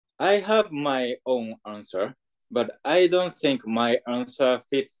I have my own answer, but I don't think my answer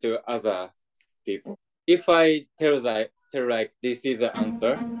fits to other people. If I tell like this is the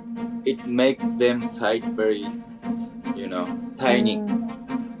answer, it makes them sight very, tiny.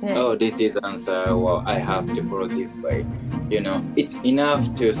 Yeah. Oh, this is the answer. Well, I have to follow this way. It's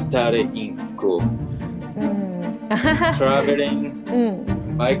enough to study in school. Traveling,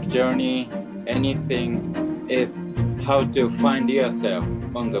 bike journey, anything is how to find yourself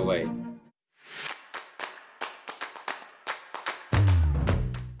on the way.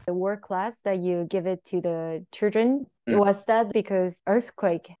 The work class that you give it to the children, was that because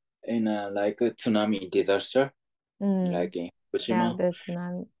earthquake? In a tsunami disaster, like in Fukushima, the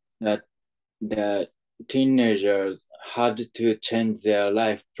tsunami. that the teenagers had to change their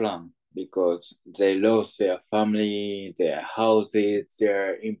life plan because they lost their family, their houses,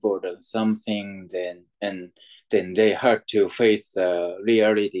 their important something, and then they had to face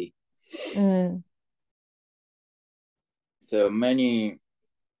reality. So many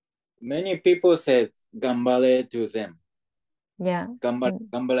people said "gambale" to them. Yeah.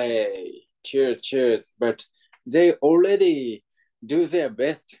 Gambale, cheers. But they already do their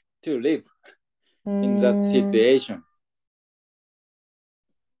best to live in that situation.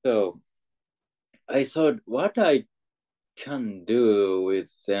 So I thought what I can do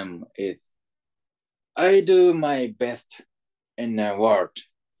with them is I do my best in the world.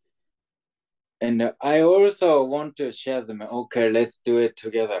 And I also want to share them, okay, let's do it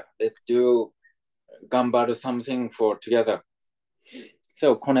together. Let's do gambaru something for together.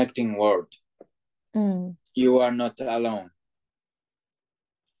 So connecting world. You are not alone.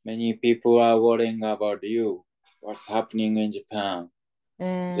 Many people are worrying about you, what's happening in Japan.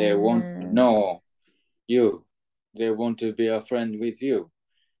 They want to know you. They want to be a friend with you.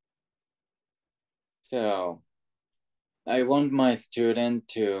 So I want my student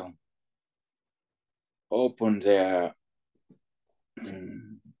to open their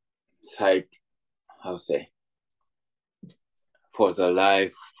sight, for the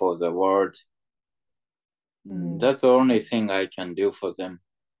life, for the world. That's the only thing I can do for them.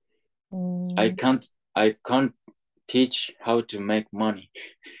 I can't teach how to make money,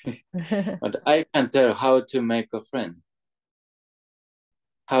 but I can tell how to make a friend,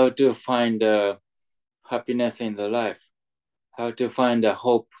 how to find happiness in the life, how to find a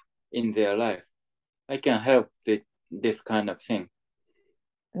hope in their life. I can help this kind of thing.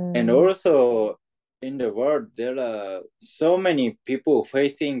 And also in the world, there are so many people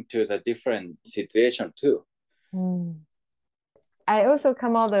facing to the different situation too. I also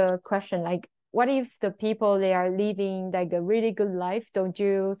come out the question, like, what if the people, they are living like a really good life? Don't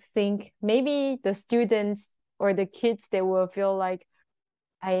you think maybe the students or the kids, they will feel like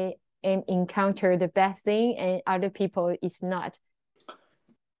I am encounter the bad thing and other people is not?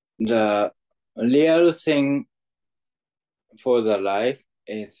 The real thing for the life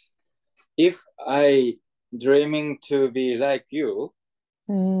is if I dreaming to be like you,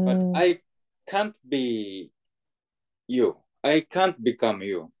 but I can't be you. I can't become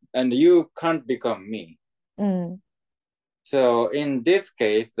you, and you can't become me. So in this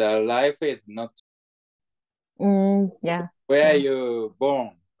case, the life is not where you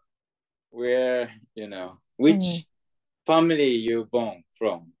born, where which family you born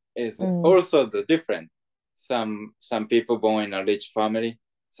from is also the different. Some people born in a rich family,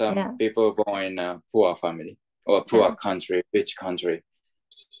 some people born in a poor family or poor country, rich country.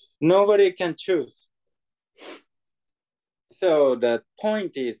 Nobody can choose. So the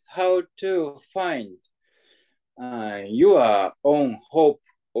point is how to find your own hope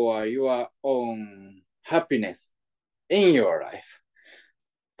or your own happiness in your life.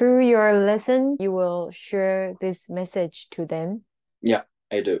 Through your lesson, you will share this message to them? Yeah,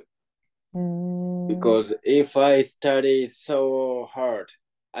 I do. Because if I study so hard,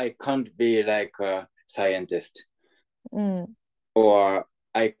 I can't be like a scientist. Or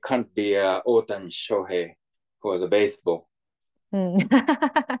I can't be a Otani Shohei for the baseball.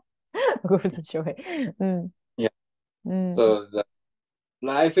 Yeah. So the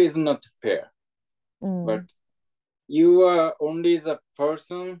life is not fair. But you are only the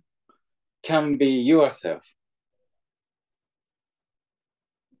person can be yourself.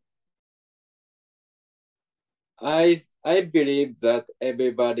 I believe that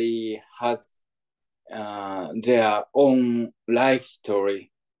everybody has their own life story.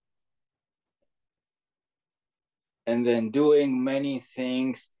 And then doing many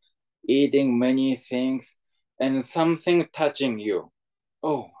things, eating many things, and something touching you.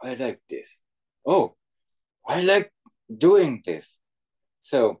 Oh, I like this. Oh, I like doing this.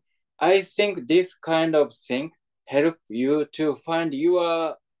 So I think this kind of thing help you to find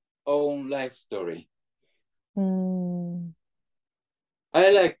your own life story. Mm.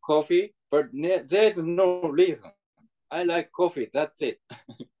 I like coffee, but there is no reason. I like coffee, that's it.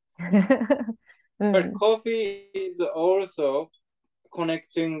 But coffee is also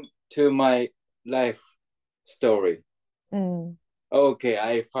connecting to my life story. Okay,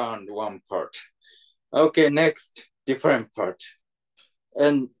 I found one part. Okay, next, different part.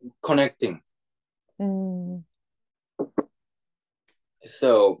 And connecting.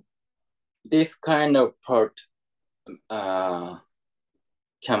 So this kind of part can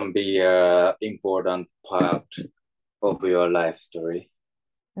be an important part of your life story.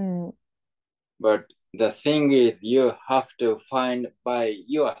 But the thing is, you have to find by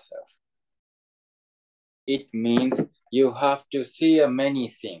yourself. It means you have to see many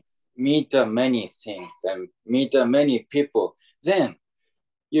things, meet many things, and meet many people. Then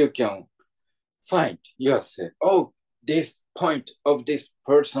you can find yourself. Oh, this point of this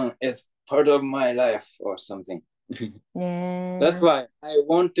person is part of my life or something. Yeah. That's why I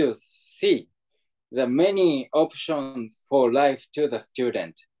want to see the many options for life to the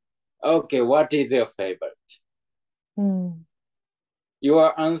student. Okay, what is your favorite?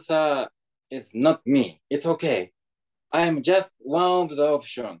 Your answer is not me. It's okay. I'm just one of the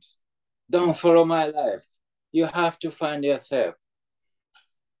options. Don't follow my life. You have to find yourself.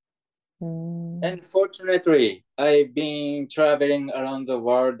 And fortunately, I've been traveling around the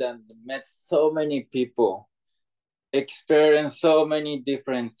world and met so many people, experienced so many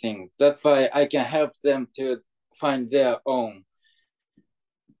different things. That's why I can help them to find their own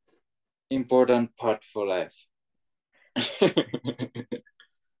important part for life.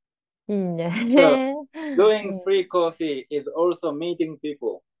 So doing free coffee is also meeting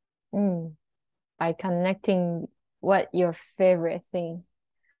people. By connecting what your favorite thing.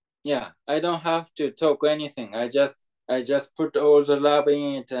 Yeah, I don't have to talk anything. I just put all the love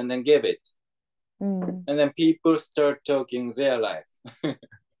in it and then give it. And then people start talking their life.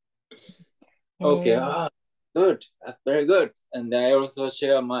 Okay, good. That's very good. And I also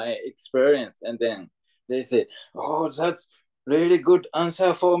share my experience. And then they say, oh, that's really good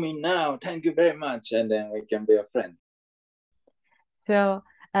answer for me now. Thank you very much. And then we can be a friend. So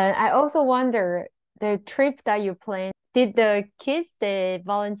I also wonder, the trip that you planned, did the kids, they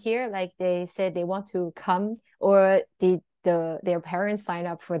volunteer, like they said they want to come, or did their parents sign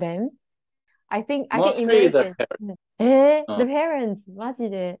up for them? I think I can Mostly imagine. The parents,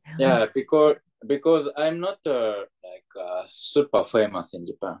 마지대. Yeah, because I'm not super famous in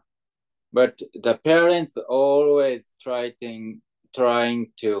Japan, but the parents always trying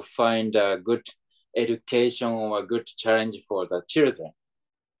to find a good education or a good challenge for the children,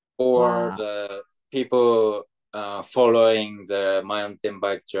 or the people following the mountain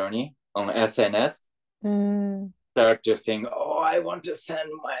bike journey on SNS start to think, oh, I want to send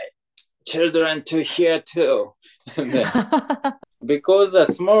my children to here too. And then, because the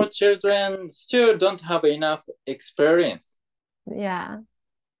small children still don't have enough experience. Yeah.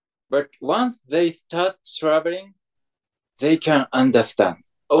 But once they start traveling, they can understand,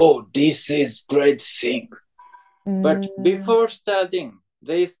 oh, this is great thing. But before starting,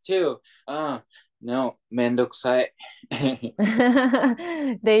 they still, no, めんどくさい.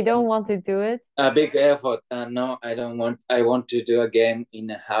 They don't want to do it. A big effort. No, I don't want. I want to do a game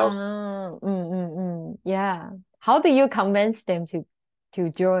in a house. Yeah. How do you convince them to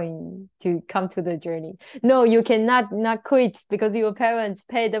join, to come to the journey? No, you cannot not quit because your parents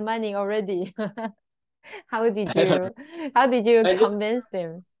paid the money already. How did you convince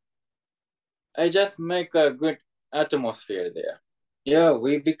them? I just make a good atmosphere there. Yeah,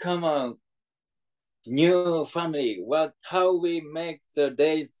 we become a new family. How we make the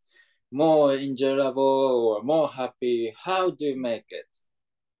days more enjoyable or more happy? How do you make it?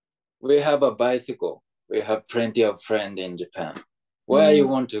 We have a bicycle. We have plenty of friends in Japan. Where you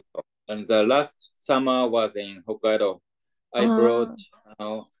want to go? And the last summer was in Hokkaido. I brought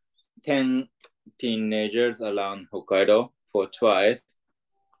 10 teenagers around Hokkaido for twice.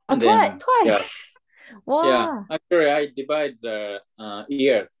 Twice? Yeah. Wow. Yeah, actually I divide the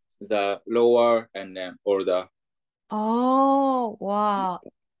years, the lower and then older. Oh, wow.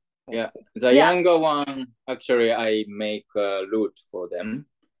 Yeah, the younger one, actually I make a route for them.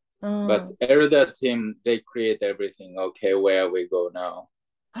 But elder team, they create everything. Okay, where we go now.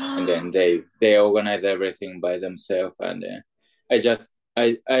 And then they organize everything by themselves. And then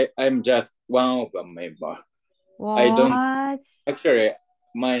I'm just one of the member. What? Actually,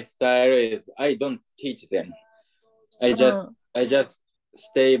 my style is I don't teach them. I just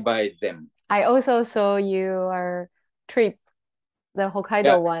stay by them. I also saw your trip, the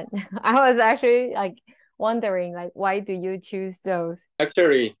Hokkaido one. I was actually like wondering, like, why do you choose those?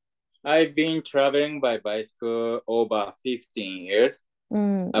 Actually, I've been traveling by bicycle over 15 years,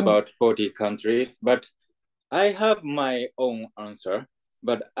 about 40 countries, but I have my own answer,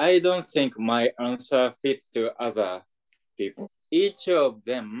 but I don't think my answer fits to other people. Each of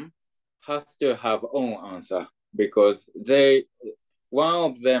them has to have own answer because one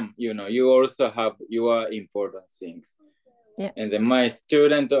of them, you also have your important things. Yeah. And then my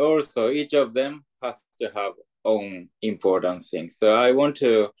student also, each of them has to have own important things. So I want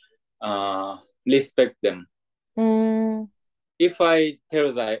to respect them. If I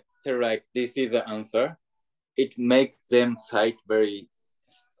tell like this is the answer, it makes them sight very,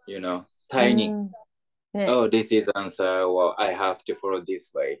 tiny. Yeah. Oh, this is the answer. Well, I have to follow this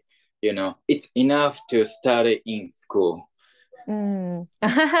way. It's enough to study in school.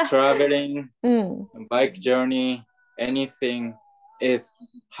 Traveling, bike journey, anything is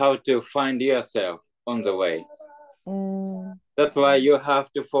how to find yourself on the way. That's why you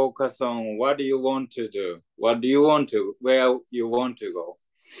have to focus on what do you want to do, where you want to go.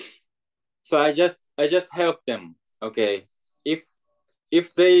 So I just help them. Okay,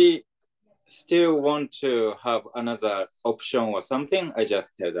 if they still want to have another option or something, I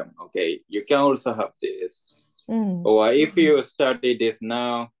just tell them, okay, you can also have this. Or if you study this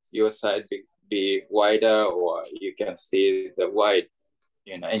now, your side be wider, or you can see the wide,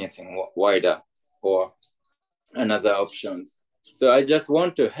 anything wider or another options. So I just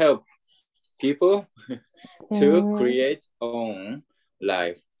want to help people to create own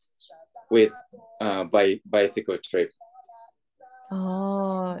life with bicycle trip.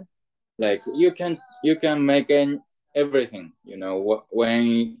 Oh, like you can make everything,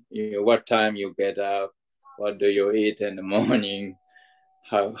 what time you get up, what do you eat in the morning,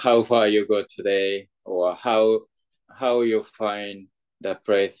 how far you go today, or how you find the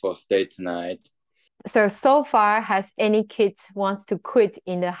place for stay tonight. So far, has any kids wants to quit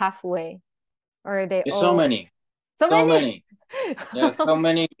in the halfway, or are they so all... many so many? Yeah, so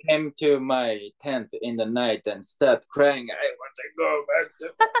many came to my tent in the night and start crying, I want to go back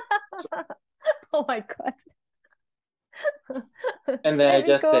to Oh my god. And then I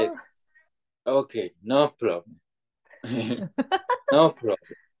just said, okay, no problem. No problem.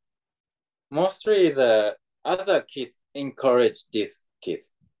 Mostly the other kids encourage these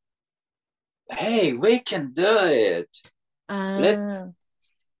kids. Hey, we can do it.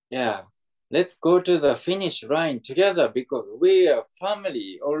 Let's go to the finish line together because we are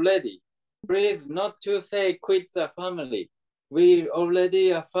family already. Please not to say quit the family. We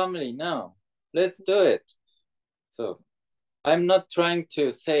already a family now. Let's do it. So I'm not trying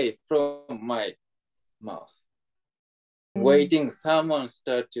to say from my mouth. Waiting someone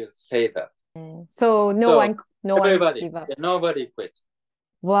start to say that. So everybody, one give up. Nobody quit.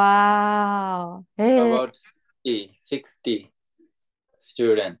 Wow. About 60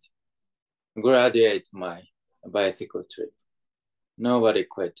 students graduate my bicycle trip. Nobody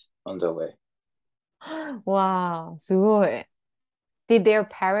quit on the way. Wow, すごい. Did their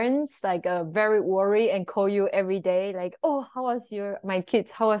parents like very worry and call you every day like, oh, how was my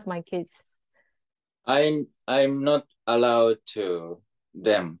kids? How was my kids? I'm not allowed to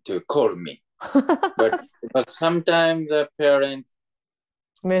them to call me. but sometimes the parents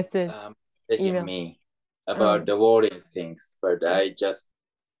messaging me about the worrying things, but I just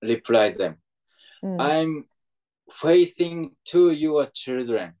reply them. I'm facing to your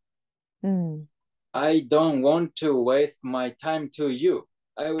children. I don't want to waste my time to you.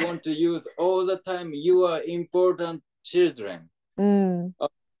 I want to use all the time you are important children. Oh,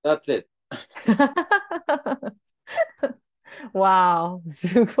 that's it. Wow.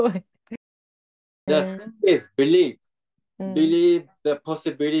 すごい. The thing is believe the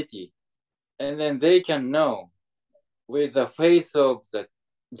possibility, and then they can know with the face of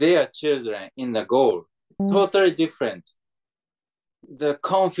their children in the goal. Totally different. The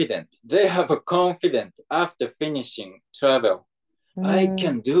confident, they have a confidence after finishing travel. I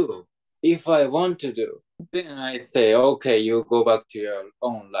can do if I want to do. Then I say, okay, you go back to your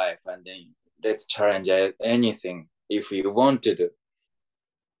own life and then let's challenge anything if you want to do.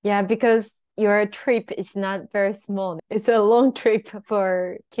 Yeah, because your trip is not very small. It's a long trip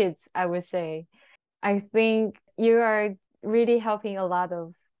for kids, I would say. I think you are really helping a lot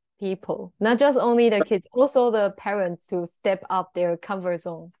of people, not just only the kids, also the parents to step up their comfort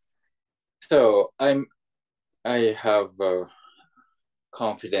zone. So I have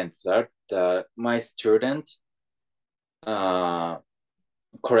confidence that my student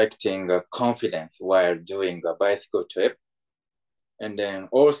correcting confidence while doing a bicycle trip. And then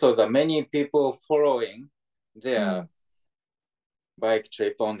also the many people following their bike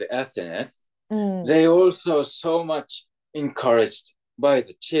trip on the SNS, they also so much encouraged by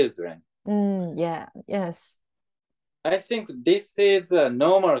the children. Yeah, yes. I think this is a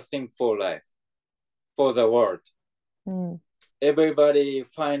normal thing for life, for the world. Everybody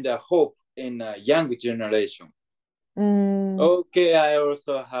find a hope in a young generation. Okay, I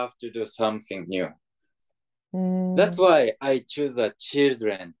also have to do something new. That's why I choose the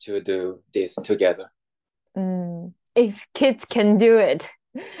children to do this together. If kids can do it,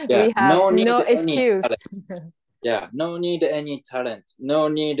 we have no excuse. Yeah, no need any talent, no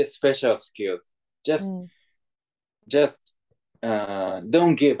need special skills. Just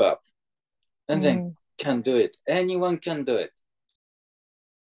don't give up, and then can do it. Anyone can do it.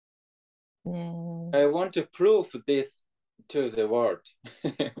 I want to prove this to the world.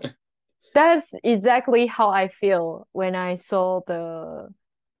 That's exactly how I feel when I saw the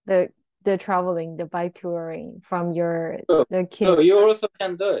traveling, the bike touring from the kids. So you also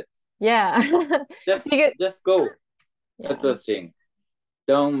can do it. Yeah. Just go. Yeah. That's the thing.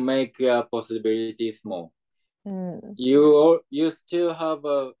 Don't make your possibility small. You still have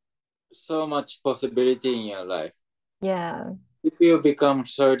so much possibility in your life. Yeah. If you become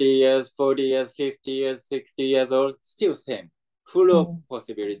 30 years, 40 years, 50 years, 60 years old, still same. Full of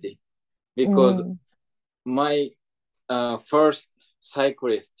possibility. Because my first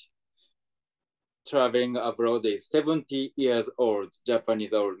cyclist traveling abroad is 70 years old,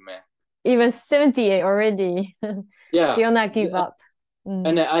 Japanese old man. Even 78 already. Yeah. Still not give up.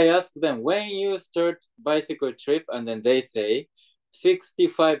 And I ask them, when you start bicycle trip, and then they say,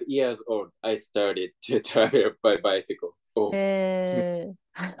 65 years old, I started to travel by bicycle.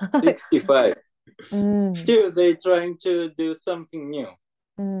 65. Still, they trying to do something new.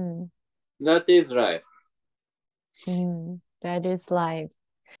 That is life. That is life.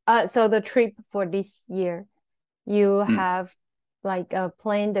 So the trip for this year, you have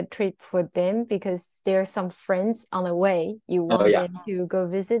planned the trip for them because there are some friends on the way. You want them to go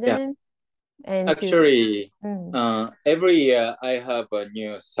visit them? And actually, every year I have a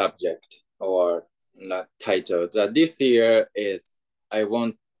new subject or title. This year is I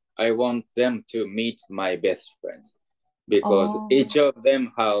want them to meet my best friends because each of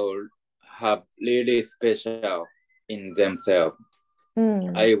them have really special in themselves.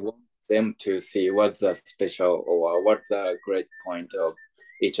 I want them to see what's the special or what's the great point of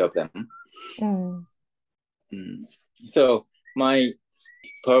each of them. So my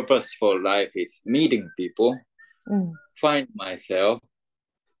purpose for life is meeting people, find myself,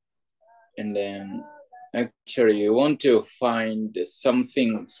 and then actually you want to find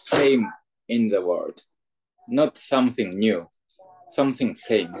something same in the world, not something new, something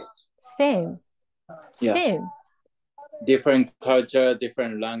same. Same. Different culture,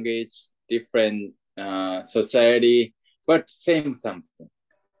 different language, different society, but same something.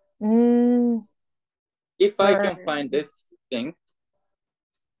 If I can find this thing,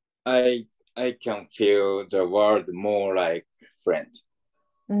 I can feel the world more like friend.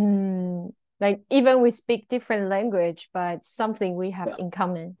 Like even we speak different language, but something we have in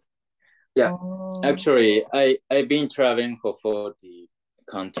common. Yeah, actually, I've been traveling for 40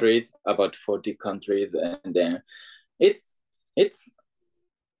 countries, about 40 countries, and then it's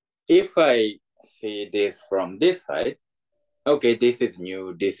if I see this from this side, okay, this is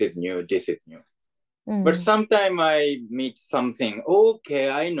new, this is new, this is new. But sometimes I meet something, okay,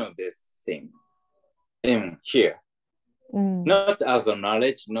 I know this thing in here. Not as a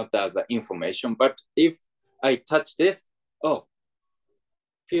knowledge, not as a information, but if I touch this,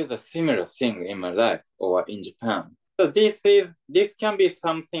 feels a similar thing in my life or in Japan. So this can be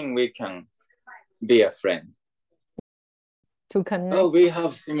something we can be a friend. To connect. We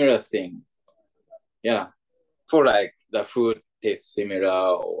have similar thing. Yeah. For like the food tastes similar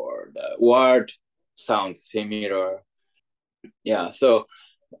or the word sounds similar. Yeah. So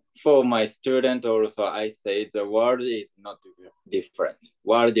for my student also, I say the word is not different.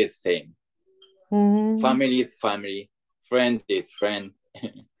 Word is same. Family is family. Friend is friend.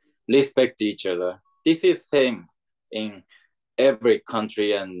 Respect each other. This is same in every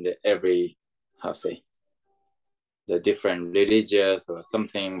country and every, the different religions or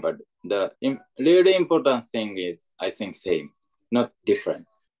something, but the really important thing is, I think, same, not different.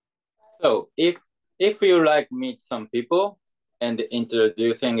 So if you meet some people and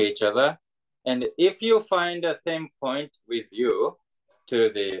introducing each other, and if you find the same point with you to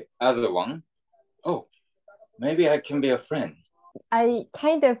the other one, maybe I can be a friend. I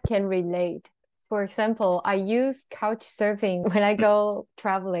kind of can relate. For example, I use couch surfing when I go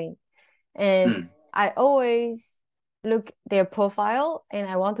traveling, and I always look their profile and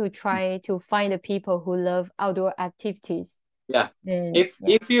I want to try to find the people who love outdoor activities. Yeah.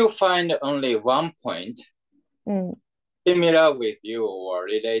 If you find only one point, similar with you or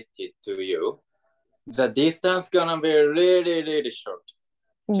related to you, the distance gonna be really, really short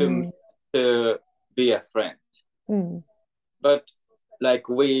to be a friend. But like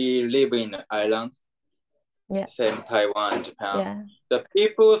we live in Ireland, same Taiwan, Japan. The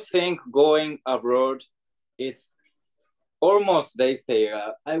people think going abroad is almost, they say,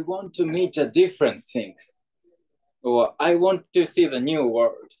 I want to meet a different things, or I want to see the new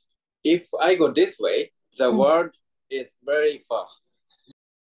world. If I go this way, the world is very far.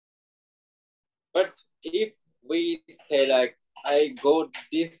 But if we say like, I go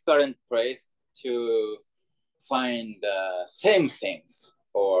different place to find the same things,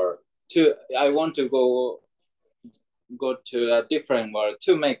 or I want to go to a different world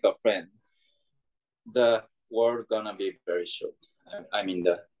to make a friend, the world gonna be very short. I mean,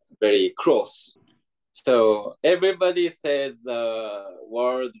 very close. So everybody says the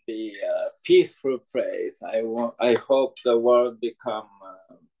world be a peaceful place. I hope the world become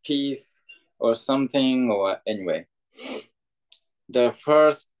peace or something, or anyway. The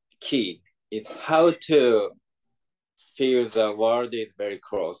first key is how to feel the world is very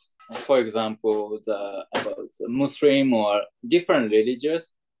close. For example, about the Muslim or different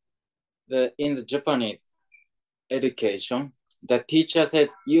religions, in the Japanese education, the teacher says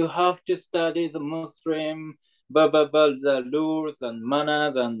you have to study the Muslim, the rules and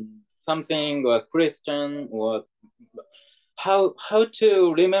manners and something, or Christian, or how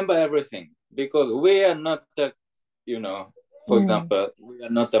to remember everything, because we are not the, for example, we are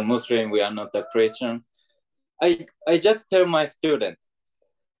not a Muslim, we are not a Christian. I just tell my students,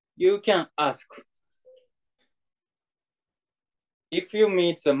 you can ask. If you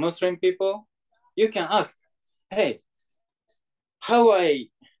meet the Muslim people, you can ask, hey, how I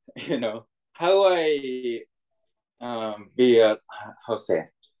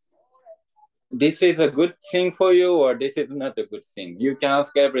this is a good thing for you, or this is not a good thing. You can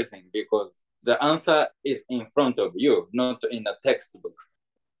ask everything, because the answer is in front of you, not in a textbook.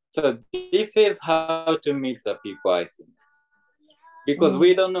 So this is how to meet the people, I think. Because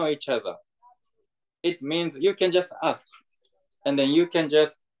we don't know each other. It means you can just ask, and then you can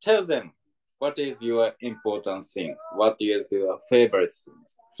just tell them what is your important things, what is your favorite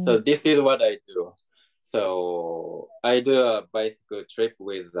things. So this is what I do. So I do a bicycle trip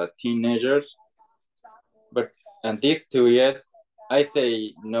with the teenagers, and these 2 years, I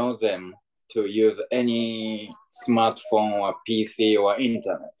say no them to use any smartphone or PC or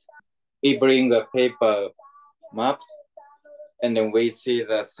internet. We bring the paper maps, and then we see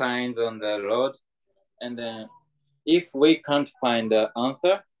the signs on the road, and then if we can't find the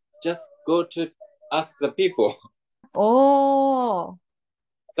answer, just go to ask the people. Oh,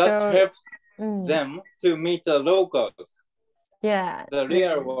 that helps them to meet the locals. Yeah, the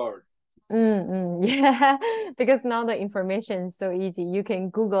real world. Yeah, because now the information is so easy. You can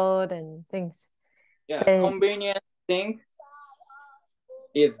Google it and things. Yeah, convenient thing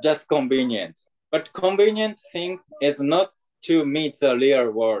is just convenient. But convenient thing is not to meet the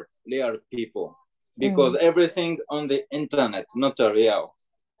real world, real people. Because everything on the internet, not real.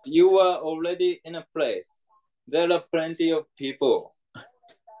 You are already in a place. There are plenty of people.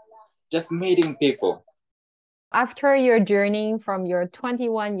 Just meeting people. After your journey from your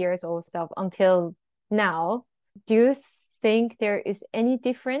 21 years old self until now, do you think there is any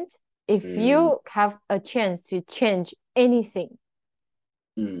difference if you have a chance to change anything?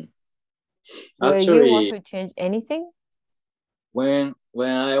 Will you want to change anything? When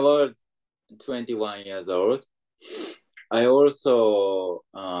I was 21 years old, I also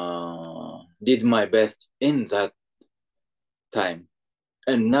did my best in that time.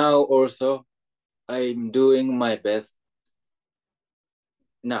 And now also, I'm doing my best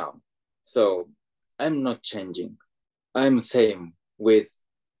now. So I'm not changing. I'm same with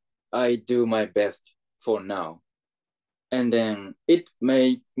I do my best for now. And then it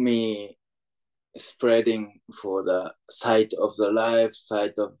made me spreading for the side of the life,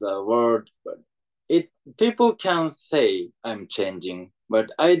 side of the world. But people can say I'm changing,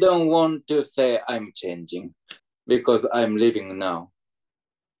 but I don't want to say I'm changing because I'm living now.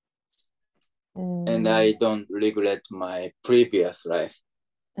 And I don't regret my previous life.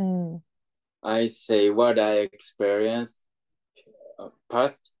 I say what I experienced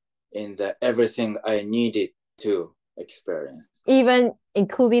past in the everything I needed to experience. Even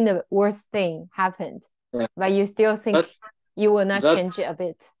including the worst thing happened, but you still think you will not change it a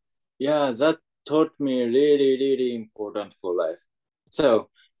bit. Yeah, that taught me really, really important for life. So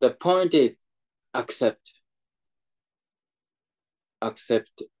the point is accept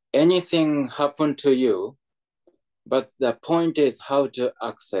anything happen to you, but the point is how to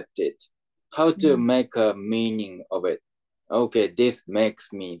accept it, how to make a meaning of it. okay, this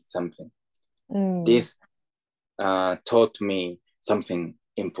makes me something. This taught me something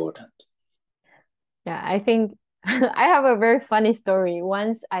important. Yeah, I think I have a very funny story.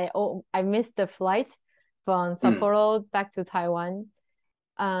 Once I missed the flight from Sapporo back to Taiwan.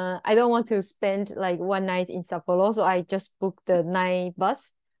 I don't want to spend like one night in Sapporo, so I just booked the night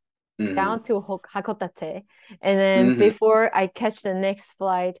bus down to Hakodate. And then before I catch the next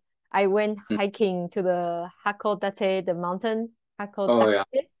flight, I went hiking to the Hakodate, the mountain, Hakodate,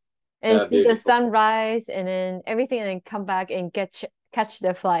 and see the sunrise and then everything, and then come back and catch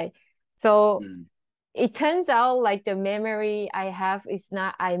the flight. So it turns out like the memory I have is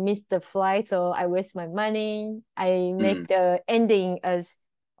not I missed the flight, so I waste my money. I make the ending as,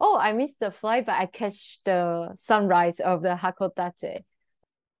 oh, I missed the flight, but I catch the sunrise of the Hakodate.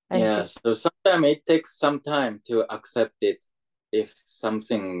 Yeah, so sometimes it takes some time to accept it if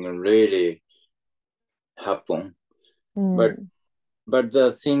something really happen. But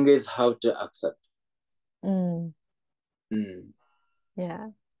the thing is how to accept.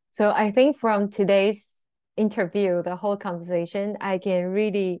 Yeah. So I think from today's interview, the whole conversation, I can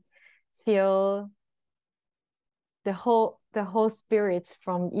really feel the whole spirit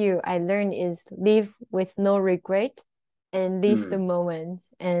from you. I learned is live with no regret and live the moment.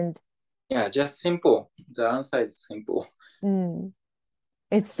 And yeah, just simple. The answer is simple.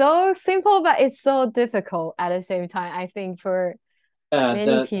 It's so simple, but it's so difficult at the same time, I think, for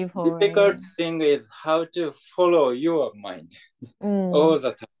many people. The difficult thing is how to follow your mind all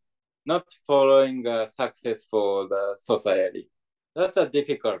the time. Not following success for the society. That's a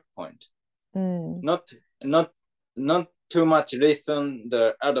difficult point. Not too much listen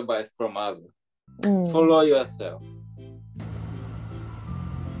the advice from others. Follow yourself.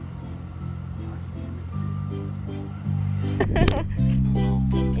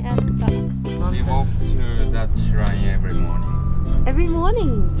 We walk to that shrine every morning. Every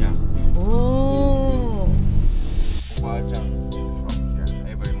morning? Yeah. Oh. Oba-chan is from here.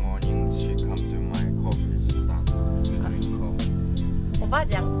 Every morning she comes to my coffee stand to drink coffee.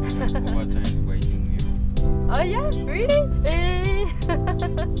 Oba-chan? Oba-chan is waiting you. Oh yeah? Really?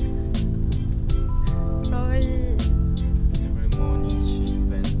 Every morning she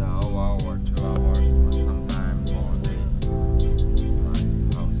spends an hour or 2 hours or sometimes all day in my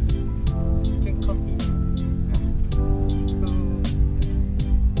house. Drink coffee.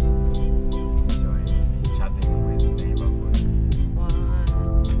 Enjoying chatting with neighborhood.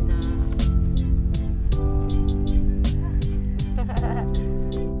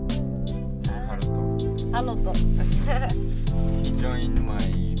 Haruto. He joined my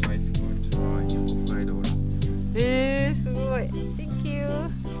bicycle tour in Hokkaido last year. すごい。Thank you.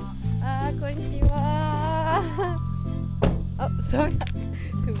 こんにちは。sorry.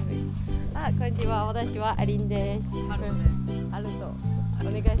 こんにちは。私はアリンです。ハルトです。ハルト。お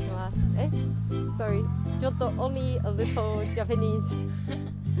願いします。sorry. ちょっと only a little Japanese.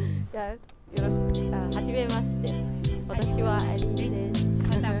 いや、よろしく。はじめまして。私はアリンです。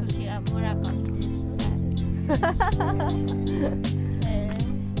私は村上です。よ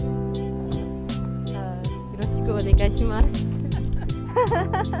ろしくお願いします。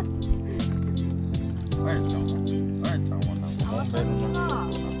あやちゃんはなんかモンベルの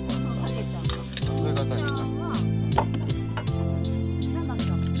それが大変だ。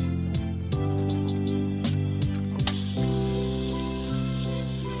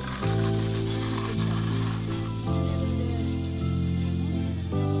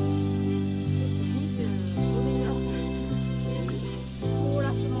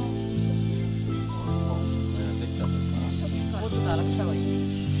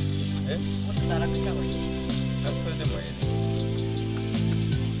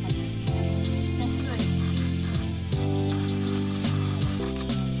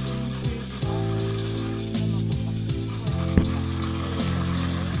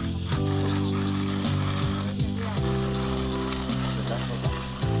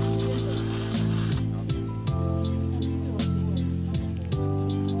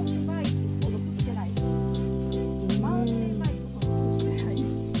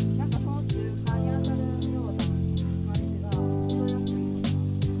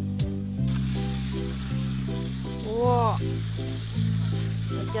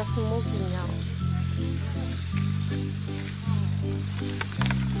Just smoking now.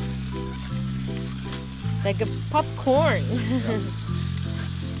 Like a popcorn.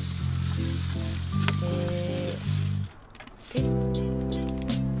 Okay.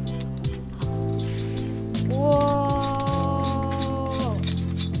 Whoa.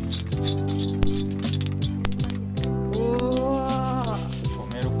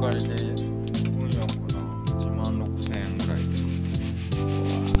 メルカリで運用の1万6000円ぐらいで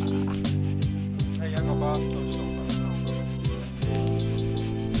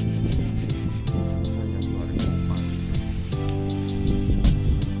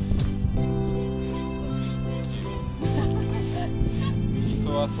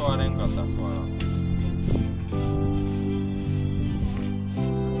は座れんかったら座らん。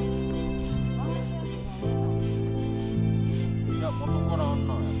いや、元からあん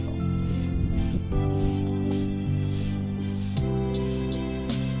なんやった。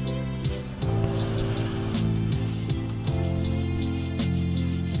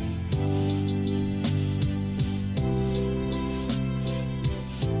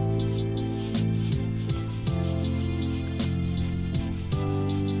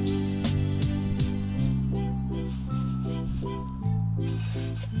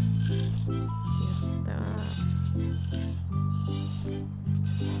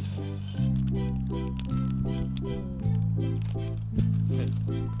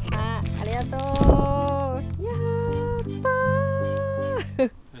あ、ありがとう。やった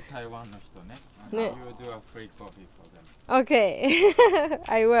ー。台湾の人ね。ね。You do a free coffee for them. Okay,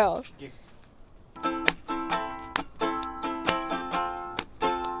 I will. Gift